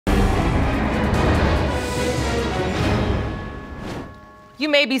You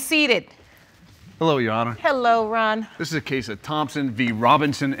may be seated. Hello, Your Honor. Hello, Ron. This is a case of Thompson v.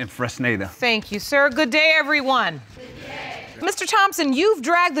 Robinson and Fresneda. Thank you, sir. Good day, everyone. Good day. Mr. Thompson, you've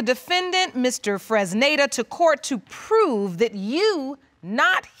dragged the defendant, Mr. Fresneda, to court to prove that you,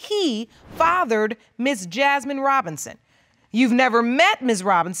 not he, fathered Miss Jasmine Robinson. You've never met Ms.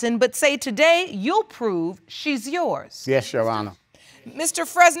 Robinson, but say today you'll prove she's yours. Yes, Your Honor.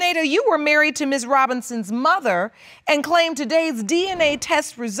 Mr. Fresneda, you were married to Ms. Robinson's mother and claim today's DNA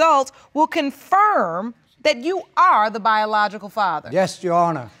test results will confirm that you are the biological father. Yes, Your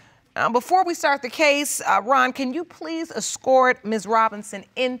Honor. Before we start the case, Ron, can you please escort Ms. Robinson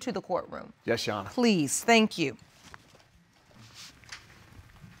into the courtroom? Yes, Your Honor. Please, thank you.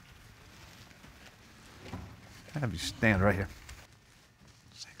 Have you stand right here.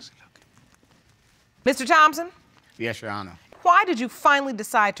 Sexy looking. Mr. Thompson? Yes, Your Honor. Why did you finally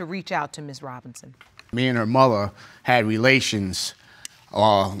decide to reach out to Ms. Robinson? Me and her mother had relations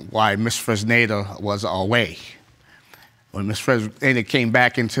while Miss Fresneda was away. When Miss Fresneda came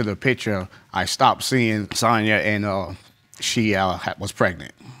back into the picture, I stopped seeing Sonia, and she was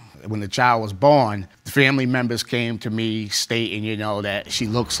pregnant. When the child was born, the family members came to me stating, you know, that she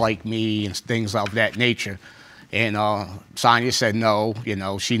looks like me and things of that nature. And Sonia said no, you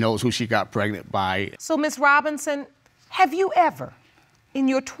know, she knows who she got pregnant by. So, Ms. Robinson, have you ever, in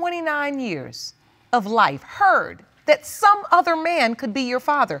your 29 years of life, heard that some other man could be your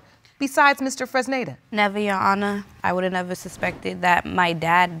father besides Mr. Fresneda? Never, Your Honor. I would have never suspected that my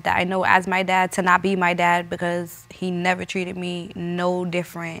dad, that I know as my dad, to not be my dad because he never treated me no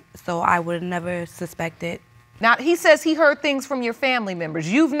different. So I would have never suspected. Now, he says he heard things from your family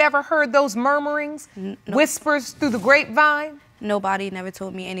members. You've never heard those murmurings, whispers through the grapevine? Nobody never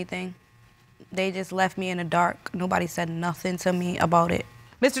told me anything. They just left me in the dark. Nobody said nothing to me about it.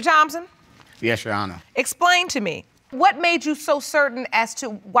 Mr. Thompson? Yes, Your Honor. Explain to me, what made you so certain as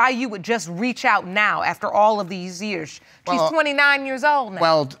to why you would just reach out now after all of these years? She's 29 years old now.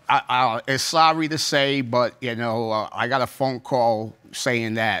 Well, it's sorry to say, but, you know, I got a phone call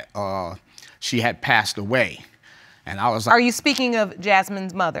saying that she had passed away. And I was like, are you speaking of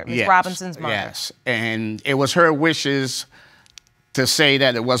Jasmine's mother, Ms. Robinson's mother? Yes, and it was her wishes to say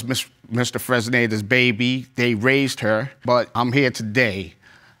that it was Mr. Fresneda's baby. They raised her, but I'm here today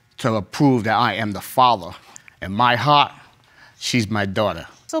to prove that I am the father. In my heart, she's my daughter.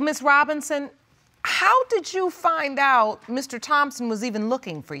 So, Ms. Robinson, how did you find out Mr. Thompson was even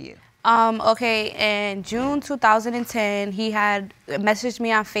looking for you? Okay, in June 2010, he had messaged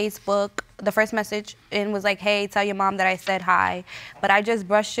me on Facebook, the first message, and was like, hey, tell your mom that I said hi. But I just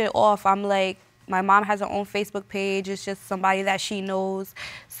brushed it off. I'm like, my mom has her own Facebook page. It's just somebody that she knows.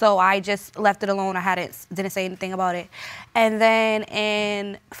 So I just left it alone. I didn't say anything about it. And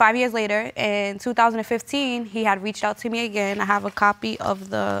then 5 years later, in 2015, he had reached out to me again. I have a copy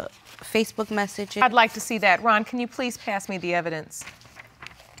of the Facebook message. I'd like to see that. Ron, can you please pass me the evidence?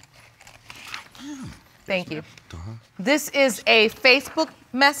 Thank you. This is a Facebook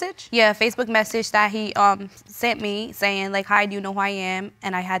message? Yeah, a Facebook message that he sent me saying, like, hi, do you know who I am?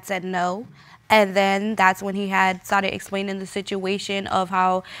 And I had said no. And then that's when he had started explaining the situation of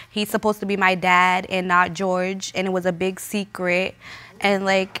how he's supposed to be my dad and not George. And it was a big secret. And,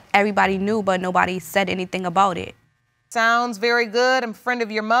 like, everybody knew, but nobody said anything about it. Sounds very good. I'm a friend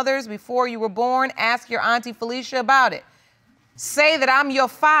of your mother's. Before you were born, ask your Auntie Felicia about it. Say that I'm your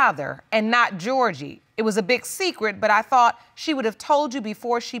father and not Georgie. It was a big secret, but I thought she would have told you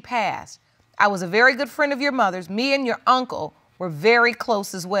before she passed. I was a very good friend of your mother's. Me and your uncle were very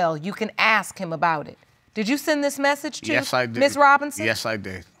close as well. You can ask him about it. Did you send this message to Yes, I did. Ms. Robinson? Yes, I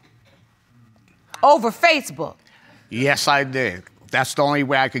did. Over Facebook? Yes, I did. That's the only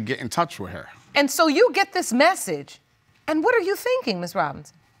way I could get in touch with her. And so you get this message, and what are you thinking, Ms.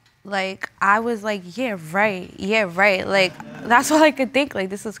 Robinson? Like, I was like, yeah, right. Like, that's all I could think. Like,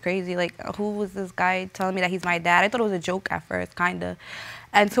 this is crazy. Like, who was this guy telling me that he's my dad? I thought it was a joke at first, kind of.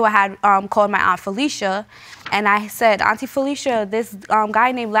 And so I had called my Aunt Felicia, and I said, Auntie Felicia, this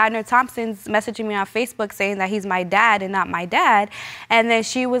guy named Ladner Thompson's messaging me on Facebook saying that he's my dad and not my dad. And then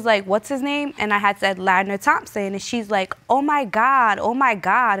she was like, what's his name? And I had said Ladner Thompson, and she's like, oh my God.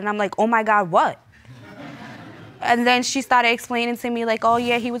 And I'm like, oh my God, what? And then she started explaining to me, like, oh,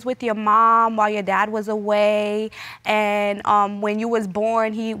 yeah, he was with your mom while your dad was away. And when you was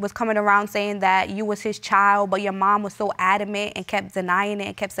born, he was coming around saying that you was his child, but your mom was so adamant and kept denying it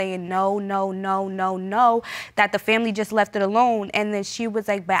and kept saying no, that the family just left it alone. And then she was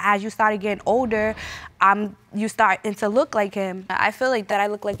like, but as you started getting older, you starting to look like him. I feel like that I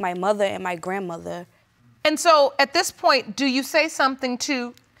look like my mother and my grandmother. And so at this point, do you say something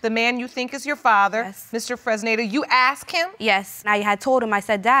to the man you think is your father, Yes. Mr. Fresneda, you ask him? Yes, and I had told him, I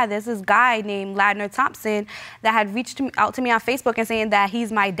said, Dad, there's this guy named Thompson that had reached out to me on Facebook and saying that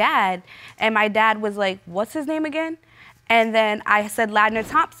he's my dad. And my dad was like, what's his name again? And then I said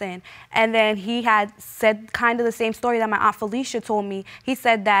Thompson. And then he had said kind of the same story that my Aunt Felicia told me. He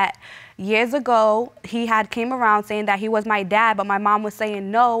said that years ago, he had came around saying that he was my dad, but my mom was saying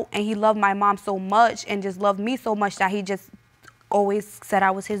no, and he loved my mom so much and just loved me so much that he just always said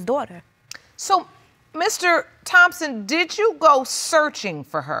I was his daughter. So, Mr. Thompson, did you go searching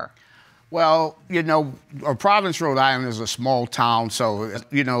for her? Well, you know, Providence, Rhode Island is a small town, so,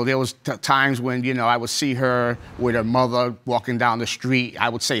 you know, there was times when, you know, I would see her with her mother walking down the street. I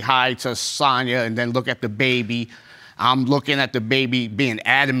would say hi to Sonia and then look at the baby. I'm looking at the baby being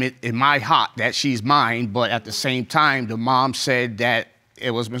adamant in my heart that she's mine, but at the same time, the mom said that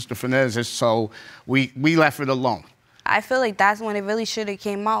it was Mr. Fresneda's, so we left it alone. I feel like that's when it really should have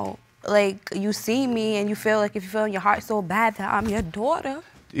came out. Like, you see me and you feel like if you feel in your heart so bad that I'm your daughter.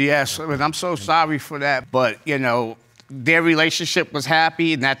 Yes, and I'm so sorry for that. But, you know, their relationship was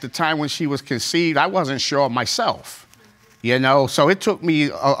happy, and at the time when she was conceived, I wasn't sure myself, you know? So it took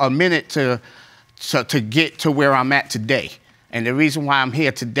me a minute to get to where I'm at today. And the reason why I'm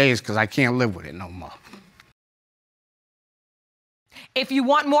here today is because I can't live with it no more. If you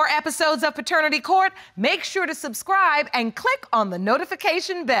want more episodes of Paternity Court, make sure to subscribe and click on the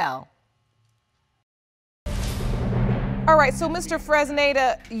notification bell. All right, so Mr.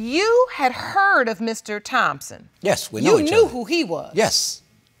 Fresneda, you had heard of Mr. Thompson. Yes, we know each other. You knew who he was. Yes.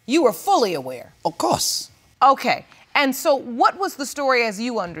 You were fully aware. Of course. Okay, and so what was the story as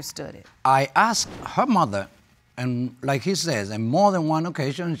you understood it? I asked her mother, and like he says, on more than one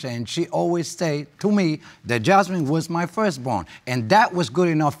occasion, and she always said to me that Jasmine was my firstborn, and that was good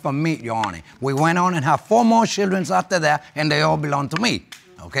enough for me, Your Honor. We went on and had 4 more children after that, and they all belong to me,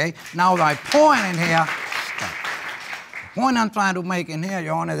 okay? Now, my point in here, the point I'm trying to make in here,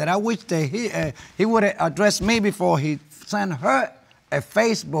 Your Honor, that I wish that he would have addressed me before he sent her a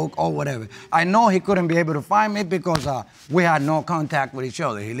Facebook or whatever. I know he couldn't be able to find me because we had no contact with each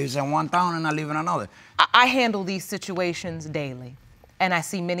other. He lives in one town and I live in another. I handle these situations daily, and I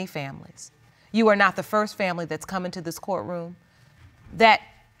see many families. You are not the first family that's come into this courtroom that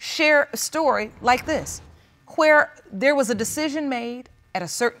share a story like this, where there was a decision made at a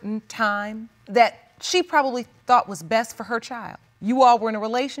certain time that she probably thought was best for her child. You all were in a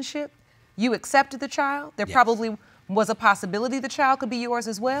relationship, you accepted the child, there probably was a possibility the child could be yours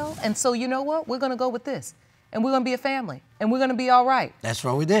as well, and so you know what, we're gonna go with this, and we're gonna be a family, and we're gonna be all right. That's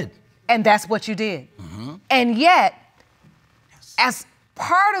what we did. And that's what you did. Mm-hmm. And yet, as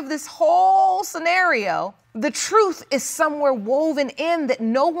part of this whole scenario, the truth is somewhere woven in that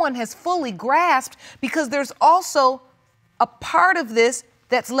no one has fully grasped, because there's also a part of this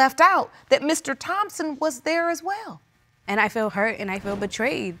that's left out, that Mr. Thompson was there as well. And I feel hurt and I feel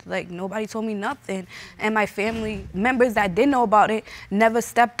betrayed. Like, nobody told me nothing. And my family members that did know about it never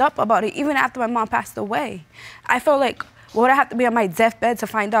stepped up about it, even after my mom passed away. I feel like, would I have to be on my deathbed to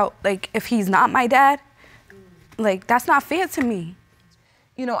find out, like, if he's not my dad? Like, that's not fair to me.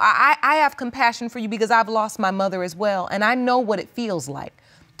 You know, I have compassion for you because I've lost my mother as well, and I know what it feels like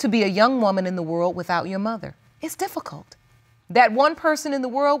to be a young woman in the world without your mother. It's difficult. That one person in the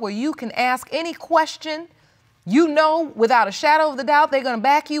world where you can ask any question, you know without a shadow of the doubt they're gonna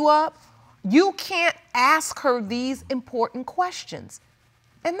back you up. You can't ask her these important questions,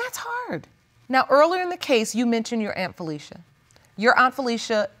 and that's hard. Now, earlier in the case, you mentioned your Aunt Felicia. Your Aunt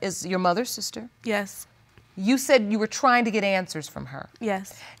Felicia is your mother's sister. Yes. You said you were trying to get answers from her.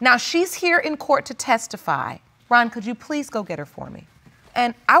 Yes. Now, she's here in court to testify. Ron, could you please go get her for me?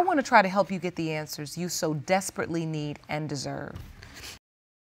 And I want to try to help you get the answers you so desperately need and deserve.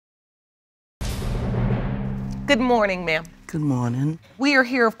 Good morning, ma'am. Good morning. We are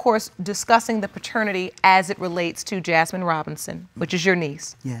here, of course, discussing the paternity as it relates to Jasmine Robinson, which is your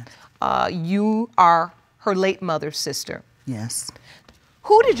niece. Yes. You are her late mother's sister. Yes.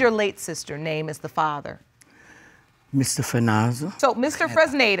 Who did your late sister name as the father? Mr. Fresneda. So Mr.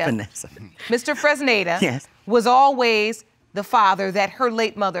 Fresneda, Mr. Fresneda yes. was always the father that her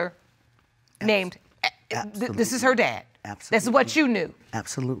late mother named. Absolutely. This is her dad. Absolutely. This is what you knew.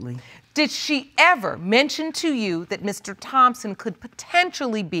 Absolutely. Did she ever mention to you that Mr. Thompson could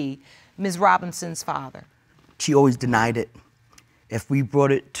potentially be Ms. Robinson's father? She always denied it. If we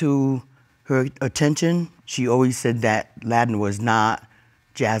brought it to her attention, she always said that Ladden was not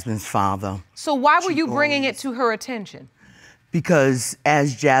Jasmine's father. So why were you bringing it to her attention? Because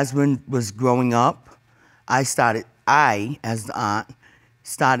as Jasmine was growing up, I, as the aunt,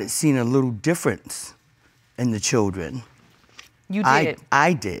 started seeing a little difference in the children. You did.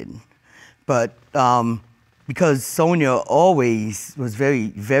 I did. But because Sonia always was very,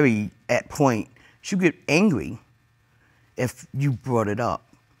 very at point, she would get angry if you brought it up.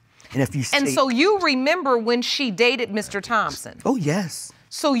 And if you And so you remember when she dated Mr. Thompson? Oh, yes.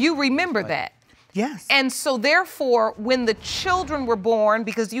 So you remember that? Yes. And so therefore, when the children were born,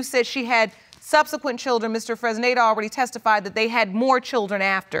 because you said she had subsequent children, Mr. Fresneda already testified that they had more children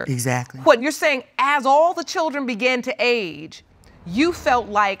after. Exactly. What you're saying, as all the children began to age, you felt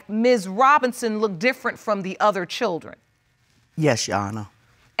like Ms. Robinson looked different from the other children. Yes, Your Honor.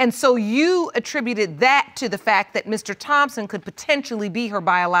 And so you attributed that to the fact that Mr. Thompson could potentially be her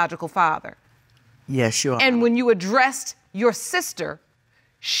biological father. Yes, Your Honor. And when you addressed your sister,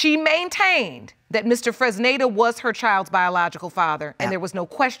 she maintained that Mr. Fresneda was her child's biological father, and there was no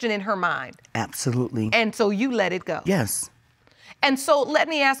question in her mind. Absolutely. And so you let it go. Yes. And so let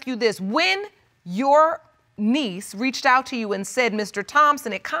me ask you this. When your niece reached out to you and said Mr.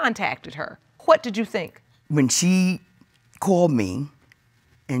 Thompson had contacted her, what did you think? When she called me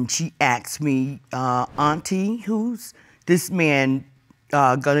and she asked me, Auntie, who's this man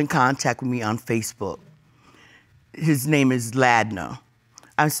got in contact with me on Facebook? His name is Ladner.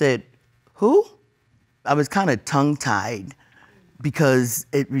 I said, who? I was kind of tongue-tied because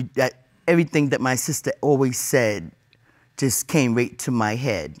everything that my sister always said just came right to my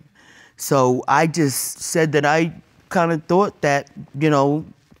head. So I just said that I kind of thought that, you know,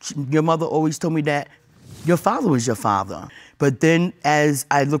 your mother always told me that your father was your father. But then as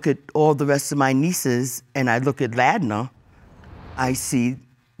I look at all the rest of my nieces and I look at Ladner, I see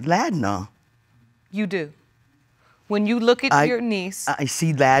Ladner. You do. When you look at your niece. I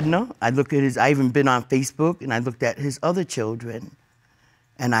see Ladner. I look at I even been on Facebook and I looked at his other children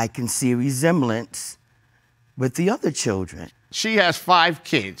and I can see a resemblance with the other children. She has 5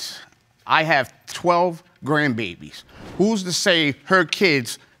 kids. I have 12 grandbabies. Who's to say her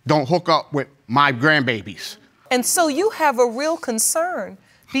kids don't hook up with my grandbabies? And so you have a real concern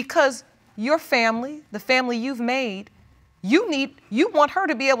because your family, the family you've made, you want her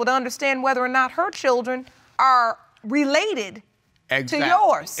to be able to understand whether or not her children are related to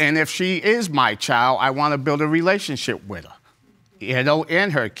yours. And if she is my child, I want to build a relationship with her, you know,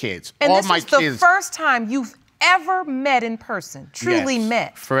 and her kids. And all this my is kids, the first time you've ever met in person, truly yes,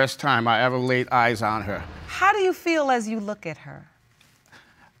 met. First time I ever laid eyes on her. How do you feel as you look at her?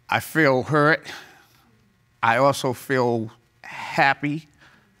 I feel hurt. I also feel happy.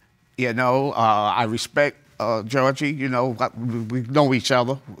 You know, I respect Georgie. You know, we know each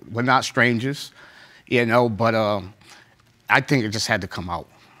other. We're not strangers. You know, but I think it just had to come out.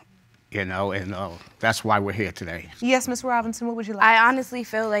 You know, and that's why we're here today. Yes, Ms. Robinson, what would you like? I honestly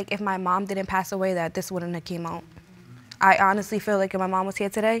feel like if my mom didn't pass away, that this wouldn't have came out. I honestly feel like if my mom was here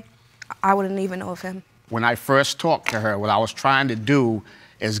today, I wouldn't even know of him. When I first talked to her, what I was trying to do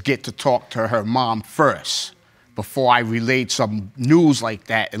is get to talk to her mom first before I relayed some news like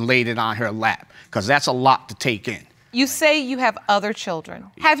that and laid it on her lap, because that's a lot to take in. You say you have other children.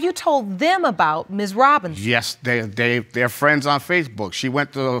 Have you told them about Ms. Robinson? Yes, they're friends on Facebook. She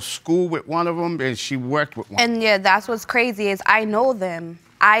went to school with one of them and she worked with one. And yeah, that's what's crazy is I know them.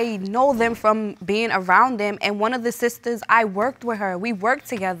 I know them from being around them. And one of the sisters, I worked with her. We worked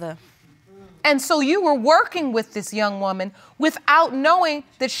together. And so you were working with this young woman without knowing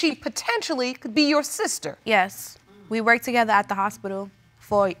that she potentially could be your sister. Yes. We worked together at the hospital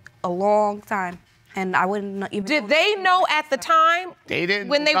for a long time. And I wouldn't even. Did they know at the time? They didn't.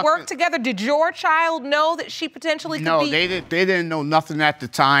 When they worked together, did your child know that she potentially could be? No, they didn't know nothing at the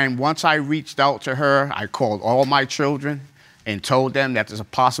time. Once I reached out to her, I called all my children and told them that there's a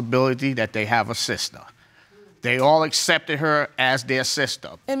possibility that they have a sister. They all accepted her as their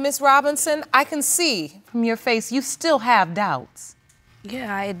sister. And Ms. Robinson, I can see from your face you still have doubts.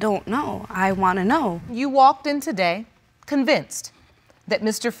 Yeah, I don't know. I want to know. You walked in today convinced that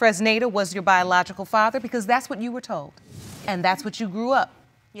Mr. Fresneda was your biological father because that's what you were told. And that's what you grew up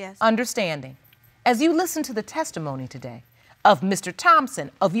understanding. As you listen to the testimony today of Mr.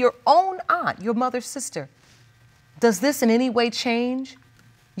 Thompson, of your own aunt, your mother's sister, does this in any way change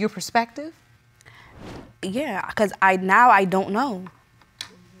your perspective? Yeah, because now I don't know.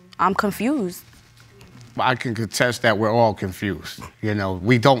 I'm confused. I can contest that we're all confused. You know,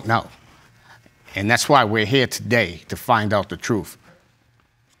 we don't know. And that's why we're here today, to find out the truth.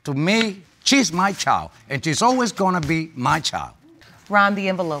 To me, she's my child, and she's always gonna be my child. Ron, the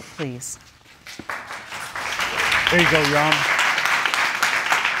envelope, please. There you go, Your Honor.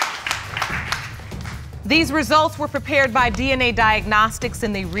 These results were prepared by DNA Diagnostics,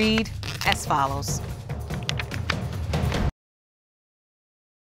 and they read as follows.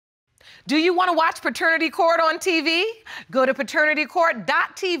 Do you want to watch Paternity Court on TV? Go to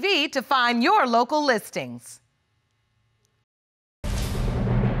paternitycourt.tv to find your local listings.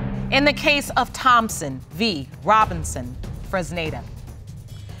 In the case of Thompson v. Robinson, Fresneda,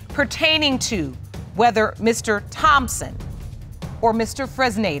 pertaining to whether Mr. Thompson or Mr.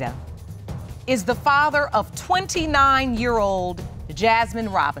 Fresneda is the father of 29-year-old Jasmine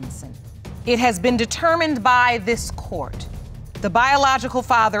Robinson, it has been determined by this court the biological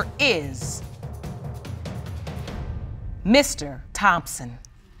father is Mr. Thompson.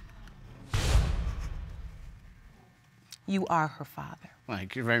 You are her father.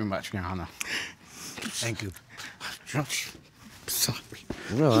 Thank you very much, Your Honor. Thank you. I'm sorry.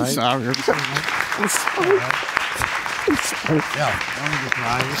 You're all right. I'm sorry. I'm sorry. I'm sorry. I'm sorry. Yeah, don't need to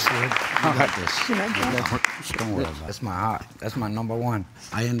cry. It's good. You got this. You got this. Don't worry about it. That's my heart. That's my number one.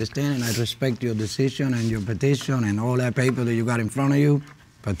 I understand and I respect your decision and your petition and all that paper that you got in front of you.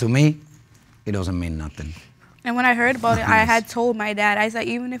 But to me, it doesn't mean nothing. And when I heard about it, I had told my dad, I said,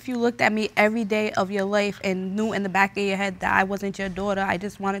 even if you looked at me every day of your life and knew in the back of your head that I wasn't your daughter, I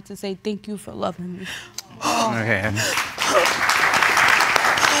just wanted to say thank you for loving me. Okay.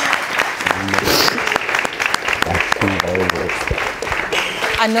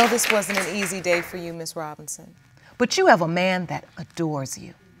 I know this wasn't an easy day for you, Miss Robinson, but you have a man that adores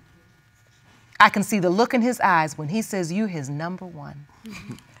you. I can see the look in his eyes when he says you're his number one.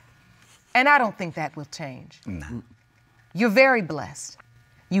 And I don't think that will change. No. You're very blessed.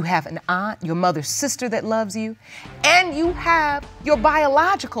 You have an aunt, your mother's sister that loves you, and you have your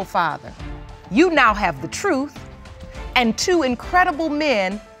biological father. You now have the truth, and two incredible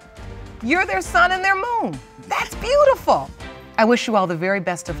men. You're their sun and their moon. That's beautiful. I wish you all the very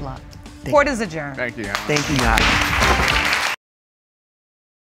best of luck. Court is adjourned. Thank you, Your Honor. Thank you, Your Honor.